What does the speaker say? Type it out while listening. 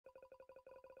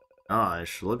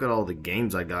Gosh, look at all the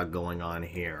games I got going on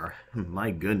here. My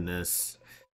goodness.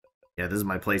 Yeah, this is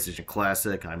my PlayStation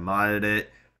Classic. I modded it,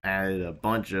 added a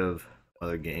bunch of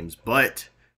other games, but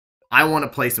I want to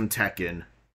play some Tekken.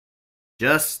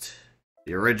 Just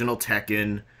the original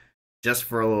Tekken, just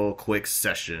for a little quick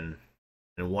session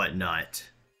and whatnot.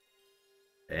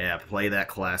 Yeah, play that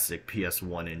classic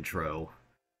PS1 intro.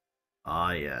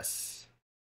 Ah, yes.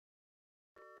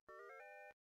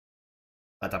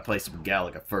 But I play some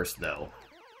Galaga first, though.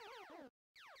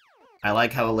 I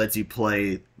like how it lets you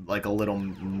play like a little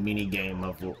mini game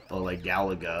of like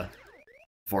Galaga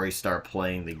before you start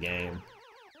playing the game.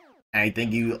 And I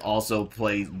think you also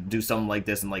do something like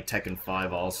this in like Tekken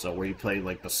 5 also, where you play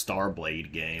like the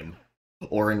Starblade game.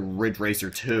 Or in Ridge Racer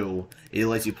 2, it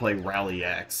lets you play Rally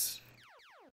X.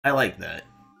 I like that.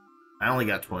 I only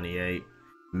got 28.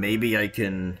 Maybe I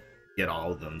can get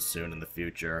all of them soon in the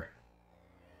future.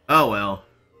 Oh well.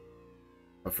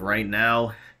 But for right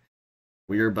now,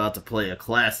 we're about to play a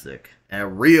classic. A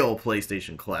real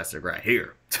PlayStation classic right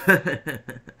here.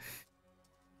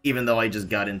 Even though I just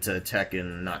got into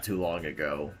Tekken not too long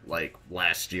ago. Like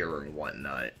last year and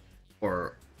whatnot.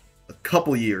 Or a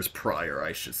couple years prior,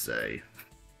 I should say.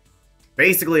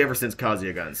 Basically ever since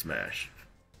Kazuya got in Smash.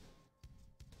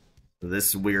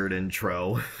 This weird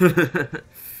intro. Like,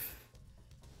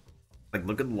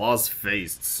 look at Law's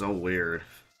face. It's so weird.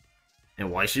 And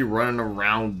why is she running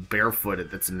around barefooted?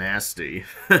 That's nasty.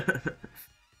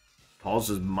 Paul's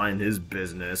just minding his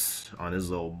business on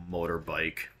his little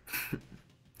motorbike.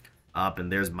 Up,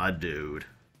 and there's my dude.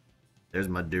 There's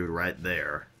my dude right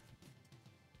there.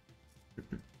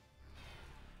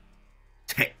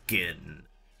 Tekken.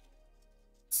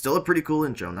 Still a pretty cool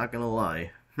intro, not gonna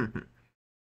lie.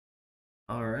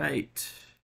 Alright.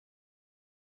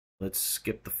 Let's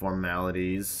skip the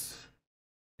formalities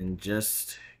and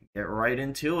just get right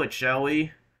into it, shall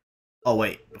we? Oh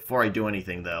wait, before I do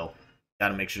anything though,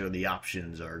 gotta make sure the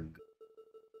options are good.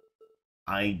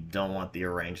 I don't want the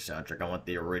arranged soundtrack, I want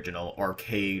the original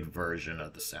arcade version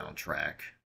of the soundtrack.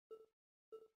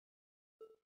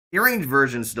 The arranged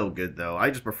version's still good though,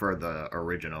 I just prefer the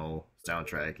original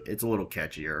soundtrack. It's a little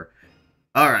catchier.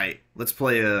 Alright, let's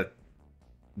play a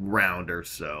round or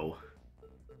so.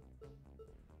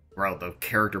 Bro, the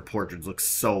character portraits look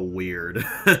so weird.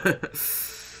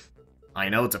 I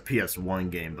know it's a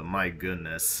PS1 game, but my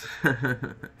goodness. Yeah,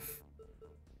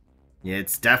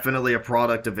 it's definitely a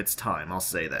product of its time, I'll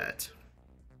say that.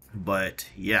 But,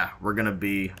 yeah, we're gonna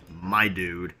be my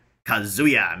dude,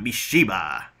 Kazuya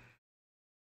Mishiba.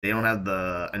 They don't have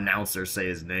the announcer say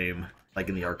his name, like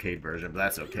in the arcade version, but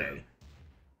that's okay.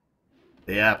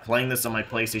 But yeah, playing this on my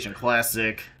PlayStation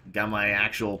Classic, got my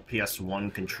actual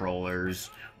PS1 controllers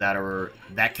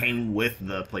that came with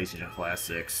the PlayStation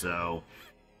Classic, so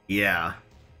yeah.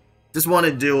 Just want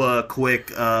to do a quick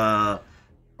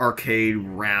arcade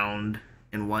round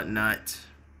and whatnot.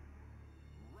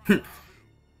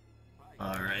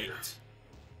 Alright.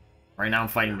 Right now I'm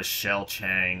fighting Michelle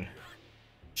Chang.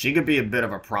 She could be a bit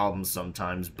of a problem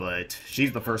sometimes, but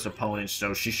she's the first opponent,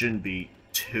 so she shouldn't be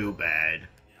too bad.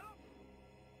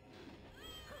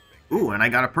 Ooh, and I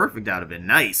got a perfect out of it.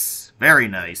 Nice. Very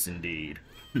nice indeed.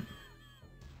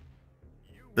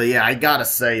 But yeah, I gotta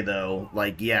say though,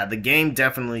 like, yeah, the game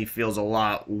definitely feels a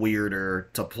lot weirder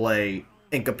to play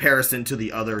in comparison to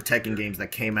the other Tekken games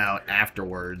that came out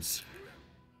afterwards.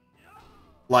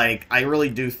 Like, I really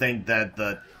do think that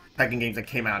the Tekken games that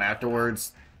came out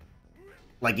afterwards,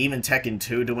 like even Tekken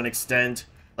 2 to an extent,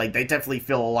 like, they definitely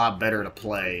feel a lot better to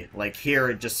play. Like, here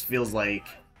it just feels like,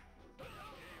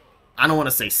 I don't want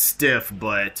to say stiff,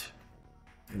 but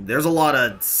there's a lot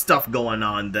of stuff going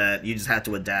on that you just have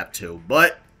to adapt to.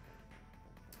 But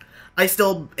I'm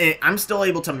still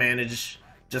able to manage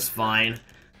just fine.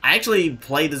 I actually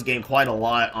played this game quite a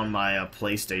lot on my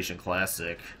PlayStation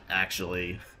Classic,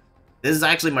 actually. This is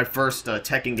actually my first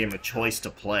Tekken game of choice to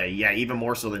play. Yeah, even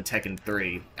more so than Tekken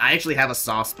 3. I actually have a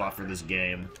soft spot for this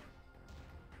game.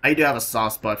 I do have a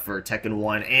soft spot for Tekken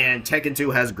 1, and Tekken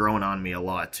 2 has grown on me a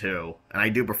lot, too. And I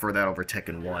do prefer that over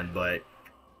Tekken 1, but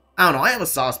I don't know, I have a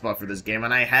soft spot for this game,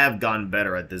 and I have gotten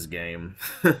better at this game.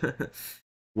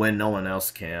 When no one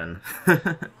else can.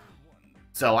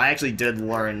 So I actually did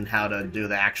learn how to do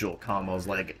the actual combos,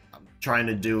 like trying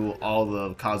to do all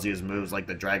the Kazuya's moves, like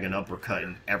the Dragon Uppercut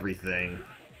and everything.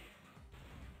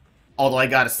 Although I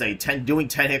gotta say, doing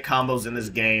 10-hit combos in this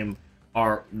game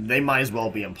they might as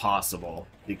well be impossible,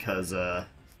 because yeah,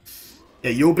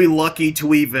 you'll be lucky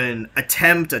to even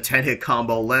attempt a 10-hit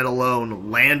combo, let alone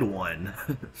land one.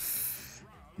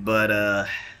 But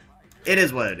it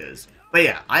is what it is. But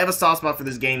yeah, I have a soft spot for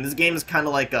this game. This game is kind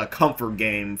of like a comfort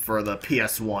game for the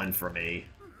PS1 for me.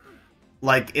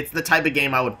 Like, it's the type of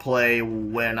game I would play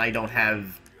when I don't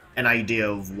have an idea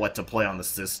of what to play on the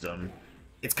system.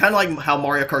 It's kind of like how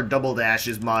Mario Kart Double Dash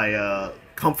is my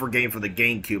comfort game for the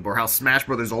GameCube, or how Smash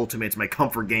Bros. Ultimate is my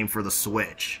comfort game for the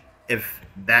Switch. If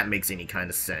that makes any kind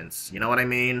of sense. You know what I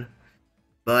mean?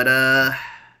 But,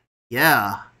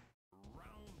 yeah.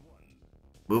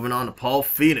 Moving on to Paul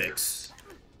Phoenix.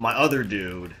 My other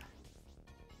dude.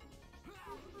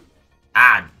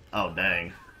 Oh,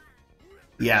 dang.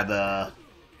 Yeah, the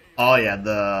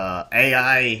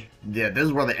AI, yeah, this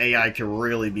is where the AI can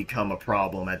really become a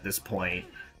problem at this point.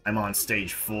 I'm on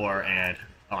stage 4, and,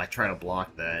 oh, I try to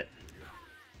block that.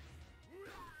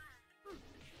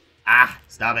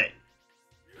 Stop it.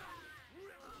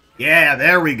 Yeah,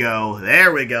 there we go,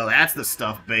 that's the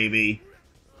stuff, baby.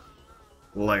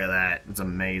 Look at that, it's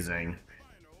amazing.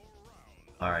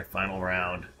 Alright, final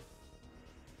round.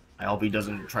 I hope he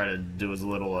doesn't try to do his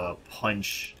little,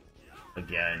 punch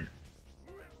again.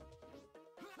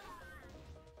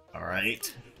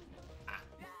 Alright.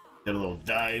 Get a little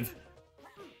dive.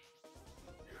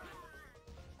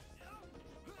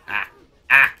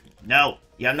 No!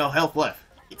 You have no health left.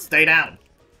 Stay down.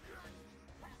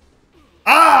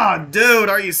 Dude,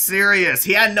 are you serious?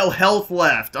 He had no health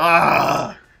left.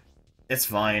 It's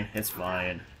fine, it's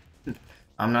fine.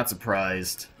 I'm not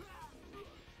surprised.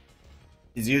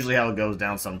 It's usually how it goes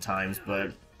down sometimes,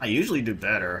 but I usually do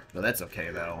better. But that's okay,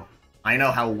 though. I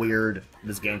know how weird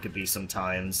this game could be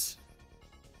sometimes.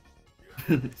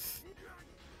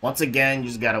 Once again, you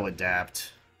just gotta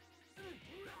adapt.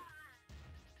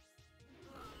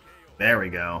 There we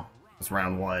go. That's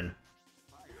round 1.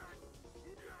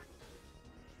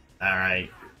 Alright.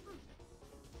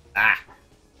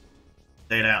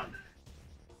 Stay down.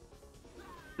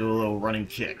 Do a little running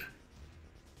kick.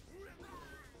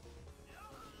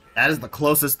 That is the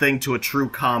closest thing to a true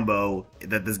combo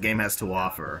that this game has to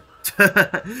offer.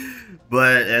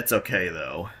 But it's okay,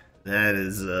 though. That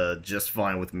is just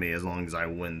fine with me as long as I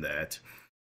win that.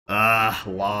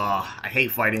 Law. I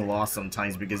hate fighting Law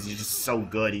sometimes because he's just so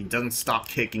good. He doesn't stop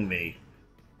kicking me.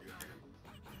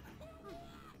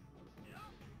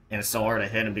 And it's so hard to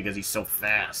hit him because he's so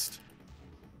fast.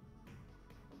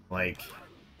 Like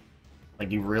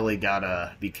you really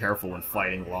gotta be careful when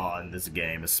fighting Law in this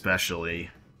game, especially.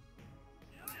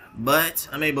 But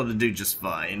I'm able to do just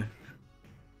fine.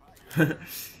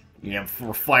 Yeah,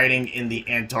 we're fighting in the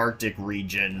Antarctic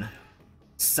region.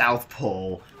 South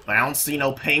Pole. But I don't see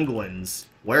no penguins.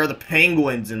 Where are the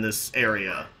penguins in this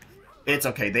area? It's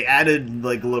okay. They added,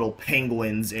 like, little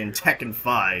penguins in Tekken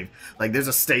 5. Like, there's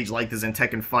a stage like this in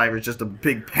Tekken 5. It's just a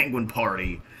big penguin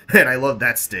party. And I love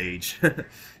that stage.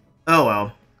 Oh,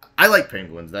 well. I like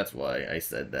penguins. That's why I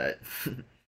said that.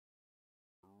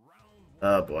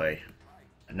 Oh, boy.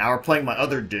 And now we're playing my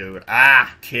other dude.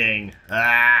 King.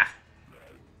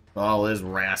 All this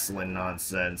wrestling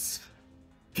nonsense.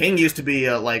 King used to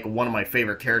be, like, one of my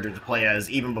favorite characters to play as,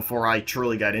 even before I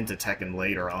truly got into Tekken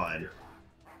later on.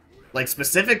 Like,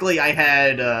 specifically, I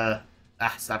had,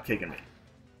 stop kicking me.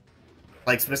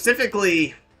 Like,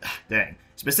 specifically... Dang.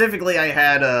 Specifically, I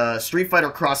had, Street Fighter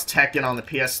Cross Tekken on the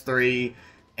PS3,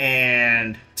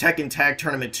 and Tekken Tag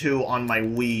Tournament 2 on my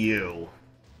Wii U.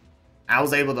 I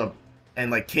was able to...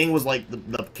 And, like, King was, like,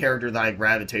 the character that I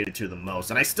gravitated to the most.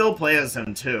 And I still play as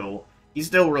him, too. He's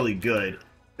still really good.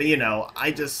 But, you know,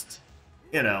 I just,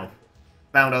 you know,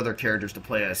 found other characters to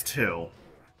play as, too.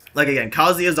 Like, again,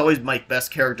 Kazuya is always my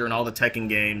best character in all the Tekken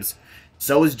games.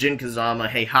 So is Jin Kazama,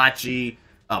 Heihachi,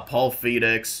 Paul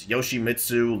Phoenix,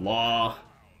 Yoshimitsu, Law,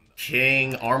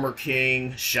 King, Armor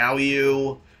King,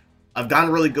 Xiaoyu. I've gotten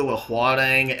really good with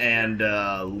Huadang and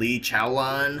Li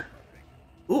Chaolan.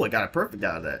 Ooh, I got a perfect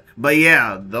out of that. But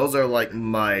yeah, those are like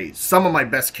some of my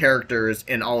best characters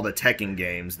in all the Tekken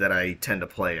games that I tend to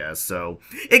play as, so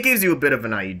it gives you a bit of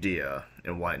an idea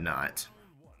and whatnot.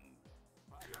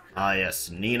 Yes,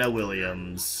 Nina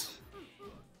Williams.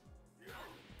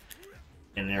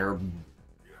 And they're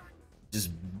just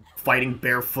fighting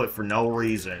barefoot for no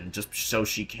reason, just so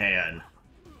she can.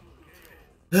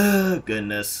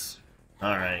 Goodness.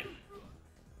 Alright.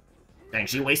 Dang,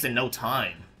 she wasted no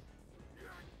time.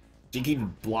 She keeps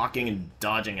blocking and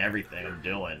dodging everything I'm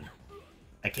doing.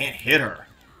 I can't hit her.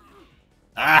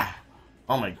 Oh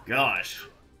my gosh.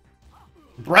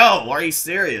 Bro, are you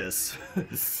serious?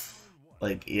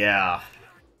 Like, yeah.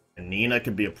 And Nina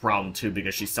could be a problem too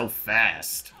because she's so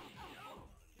fast.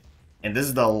 And this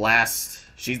is the last...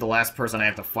 She's the last person I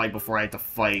have to fight before I have to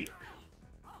fight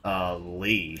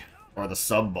Lee. Or the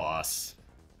sub-boss.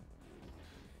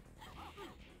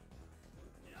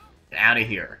 Get out of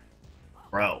here.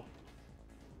 Bro.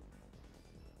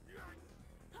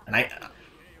 And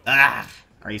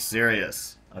Are you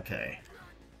serious? Okay.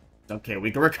 Okay,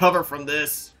 we can recover from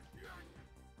this.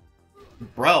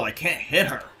 Bro, I can't hit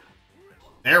her.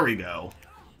 There we go.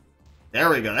 There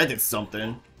we go. That did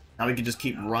something. Now we can just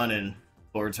keep running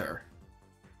towards her.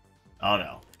 Oh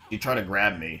no. You try to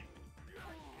grab me.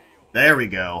 There we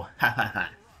go. Ha ha ha.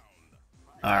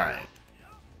 Alright.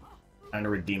 Time to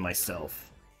redeem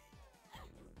myself.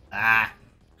 Ah.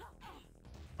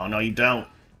 Oh no you don't.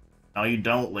 No you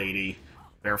don't, lady.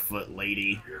 Barefoot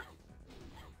lady.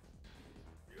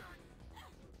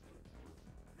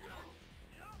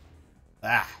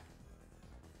 Ah.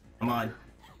 Come on.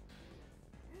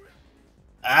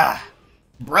 Ah.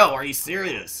 Bro, are you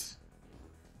serious?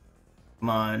 Come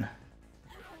on.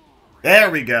 There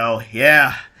we go.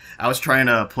 Yeah. I was trying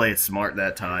to play it smart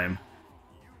that time.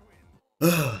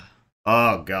 Ugh.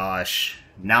 Oh gosh.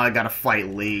 Now I gotta fight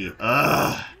Lee.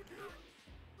 Ugh.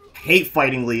 Hate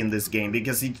fighting Lee in this game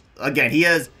because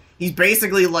he's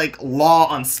basically like Law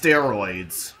on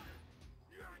steroids.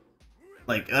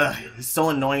 Like, ugh, he's so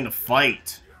annoying to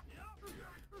fight.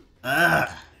 Ugh.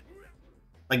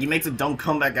 Like, he makes a dumb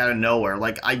comeback out of nowhere.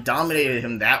 Like, I dominated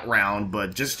him that round,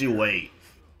 but just you wait.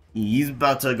 He's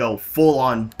about to go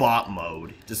full-on bot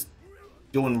mode. Just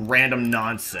doing random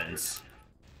nonsense.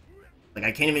 Like,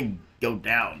 I can't even go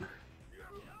down.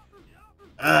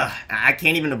 Ugh, I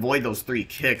can't even avoid those 3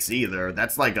 kicks either.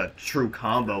 That's like a true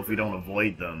combo if you don't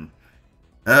avoid them.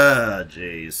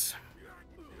 Jeez.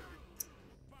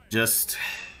 Just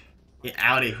get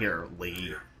out of here,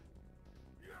 Lee.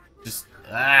 Just,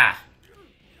 there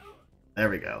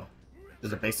we go.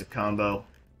 Just a basic combo.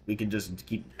 We can just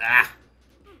keep,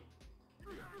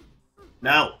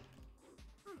 No!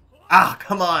 Ah,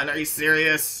 come on, are you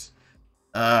serious?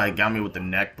 He got me with the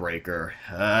neck breaker.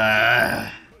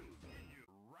 Yeah,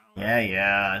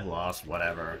 I lost,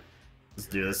 whatever. Let's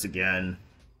do this again.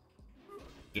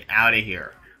 Get out of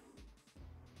here.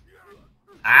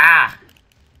 Ah!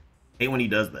 Hate when he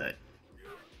does that.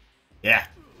 Yeah,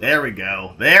 there we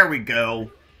go. There we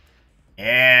go.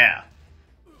 Yeah.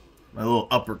 My little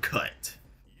uppercut.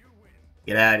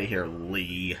 Get out of here,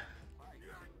 Lee.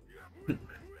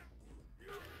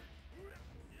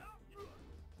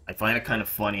 I find it kind of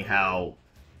funny how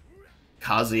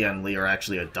Kazuya and Lee are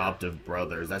actually adoptive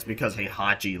brothers. That's because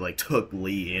Heihachi, like, took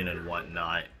Lee in and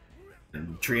whatnot.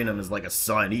 And treating him as like a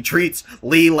son. He treats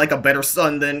Lee like a better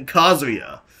son than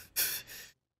Kazuya.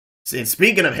 And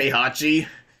speaking of Heihachi,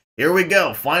 here we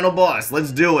go. Final boss.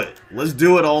 Let's do it. Let's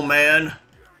do it, old man.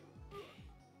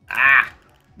 Ah!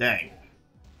 Dang.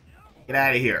 Get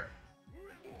out of here.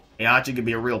 Heihachi could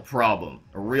be a real problem.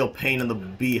 A real pain in the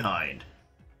behind.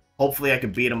 Hopefully I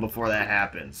can beat him before that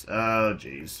happens. Oh,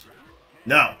 jeez.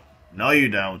 No. No, you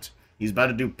don't. He was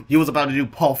about to do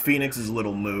Paul Phoenix's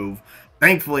little move.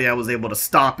 Thankfully, I was able to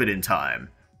stop it in time.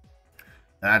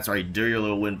 That's right, do your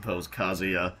little wind pose,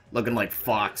 Kazuya. Looking like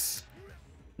Fox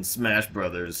in Smash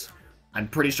Brothers. I'm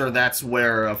pretty sure that's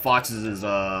where Fox's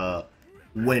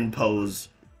wind pose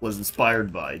was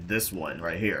inspired by. This one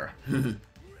right here.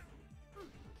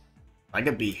 I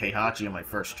could beat Heihachi on my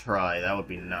first try. That would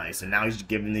be nice. And now he's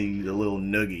giving me the little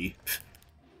noogie.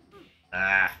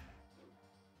 Ah.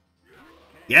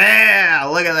 Yeah!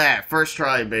 Look at that. First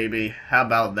try, baby. How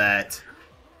about that?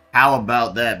 How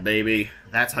about that, baby?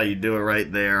 That's how you do it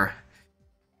right there.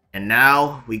 And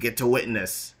now we get to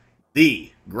witness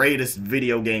the greatest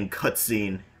video game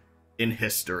cutscene in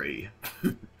history.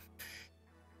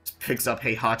 Just picks up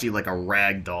Heihachi like a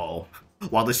rag doll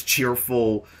while this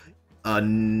cheerful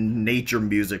nature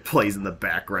music plays in the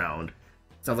background.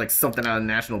 Sounds like something out of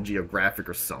National Geographic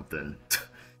or something.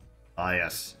 Ah,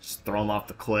 yes. Just throw him off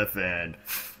the cliff and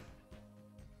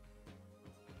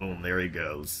boom, there he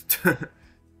goes.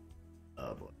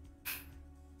 Oh boy.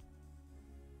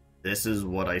 This is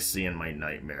what I see in my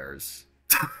nightmares.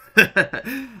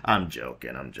 I'm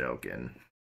joking, I'm joking.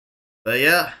 But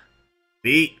yeah,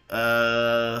 beat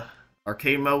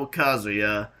arcade mode with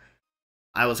Kazuya.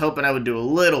 I was hoping I would do a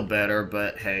little better,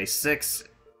 but hey,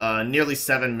 nearly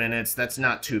 7 minutes, that's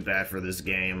not too bad for this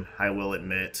game, I will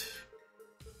admit.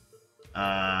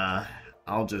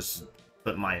 I'll just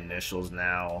put my initials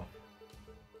now.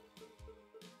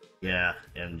 Yeah,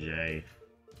 MJ.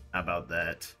 How about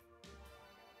that?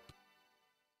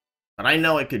 But I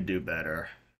know I could do better.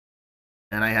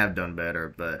 And I have done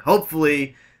better, but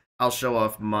hopefully I'll show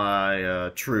off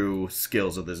my true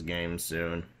skills of this game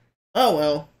soon. Oh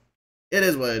well. It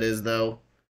is what it is, though.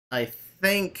 I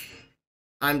think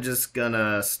I'm just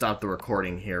gonna stop the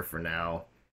recording here for now.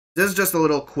 This is just a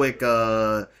little quick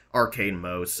arcade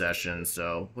mode session,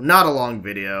 so not a long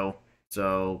video.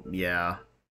 So yeah,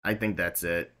 I think that's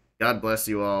it. God bless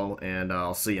you all, and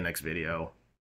I'll see you next video.